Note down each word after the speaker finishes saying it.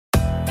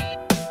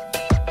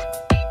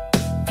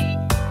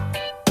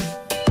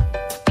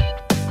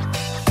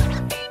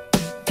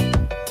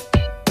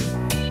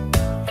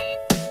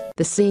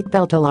the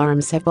seatbelt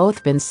alarms have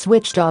both been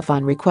switched off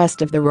on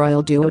request of the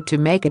royal duo to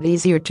make it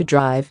easier to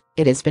drive,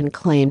 it has been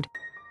claimed.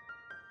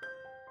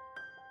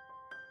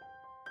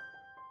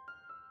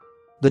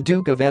 The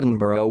Duke of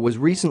Edinburgh was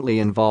recently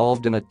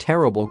involved in a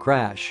terrible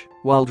crash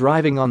while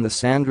driving on the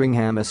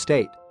Sandringham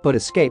Estate, but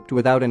escaped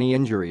without any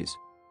injuries.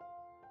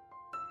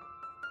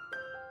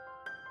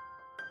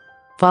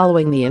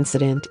 Following the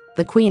incident,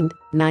 the Queen,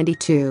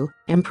 92,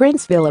 and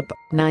Prince Philip,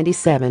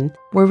 97,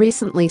 were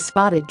recently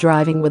spotted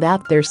driving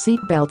without their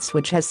seatbelts,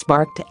 which has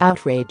sparked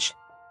outrage.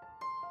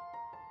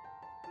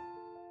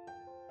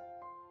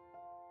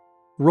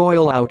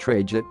 Royal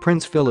outrage at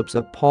Prince Philip's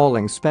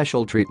appalling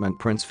special treatment.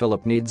 Prince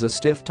Philip needs a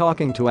stiff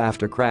talking to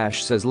after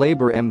crash, says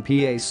Labour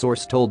MP. A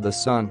source told The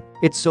Sun.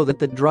 It's so that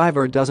the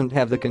driver doesn't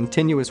have the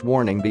continuous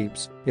warning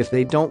beeps if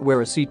they don't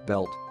wear a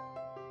seatbelt.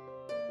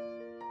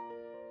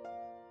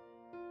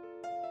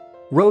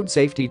 Road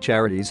safety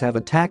charities have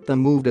attacked the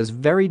move as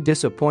very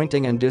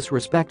disappointing and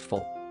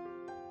disrespectful.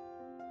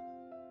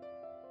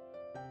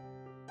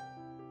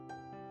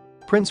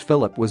 Prince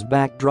Philip was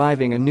back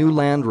driving a new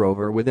Land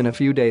Rover within a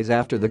few days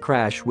after the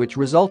crash, which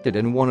resulted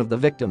in one of the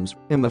victims,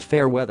 Ms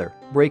Fairweather,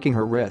 breaking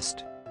her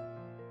wrist.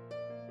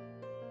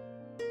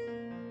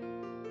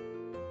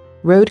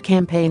 Road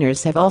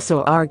campaigners have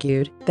also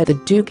argued that the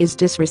Duke is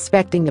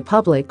disrespecting the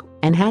public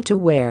and had to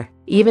wear,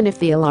 even if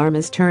the alarm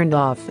is turned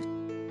off.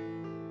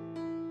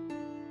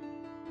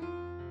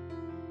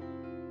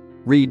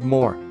 Read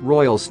more.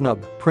 Royal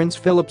SNUB. Prince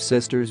Philip's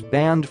sisters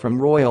banned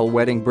from royal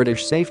wedding.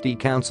 British Safety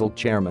Council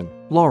Chairman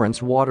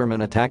Lawrence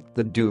Waterman attacked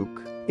the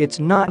Duke. It's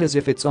not as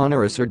if it's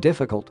onerous or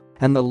difficult,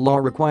 and the law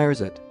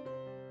requires it.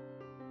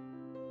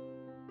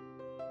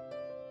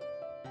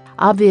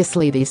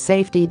 Obviously, these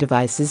safety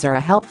devices are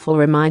a helpful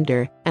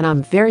reminder, and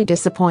I'm very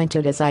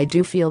disappointed, as I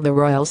do feel the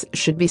royals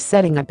should be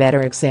setting a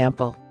better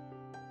example.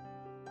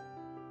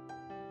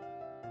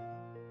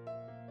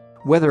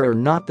 Whether or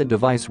not the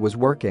device was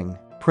working,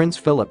 Prince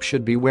Philip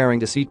should be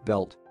wearing a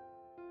seatbelt.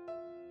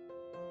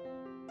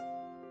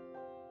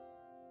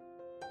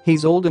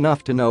 He's old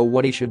enough to know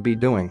what he should be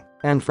doing,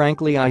 and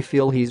frankly I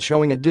feel he's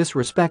showing a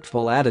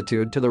disrespectful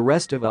attitude to the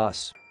rest of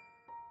us.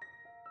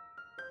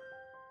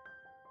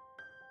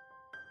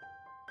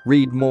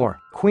 Read more.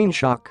 Queen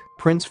shock.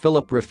 Prince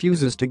Philip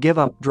refuses to give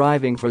up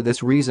driving for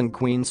this reason.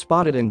 Queen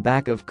spotted in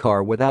back of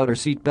car without her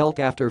seatbelt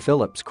after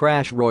Philip's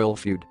crash. Royal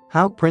feud.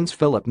 How Prince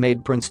Philip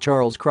made Prince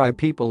Charles cry.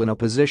 People in a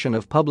position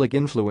of public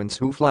influence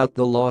who flout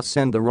the law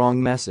send the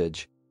wrong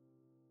message.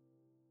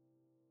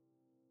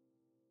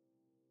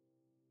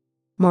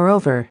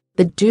 Moreover,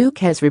 the Duke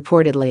has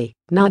reportedly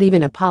not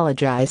even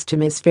apologized to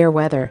Ms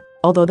Fairweather,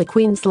 although the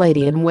Queen's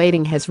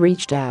lady-in-waiting has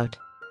reached out.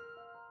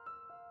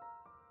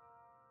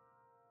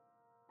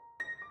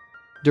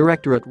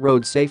 Director at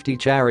road safety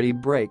charity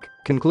Break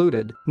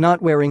concluded,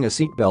 not wearing a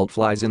seatbelt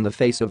flies in the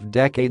face of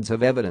decades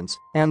of evidence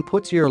and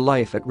puts your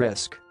life at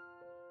risk.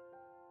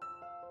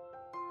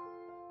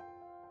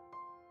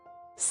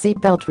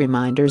 Seatbelt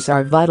reminders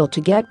are vital to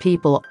get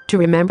people to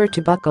remember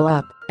to buckle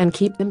up and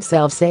keep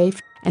themselves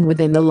safe, and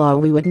within the law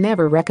we would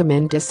never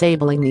recommend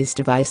disabling these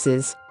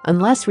devices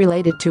unless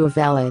related to a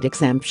valid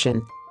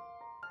exemption.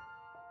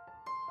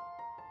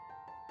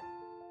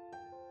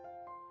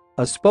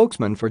 A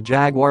spokesman for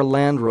Jaguar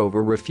Land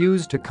Rover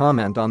refused to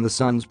comment on The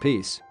Sun's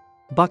piece.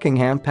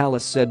 Buckingham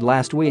Palace said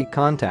last week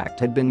contact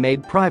had been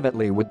made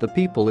privately with the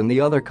people in the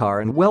other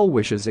car and well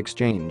wishes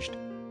exchanged.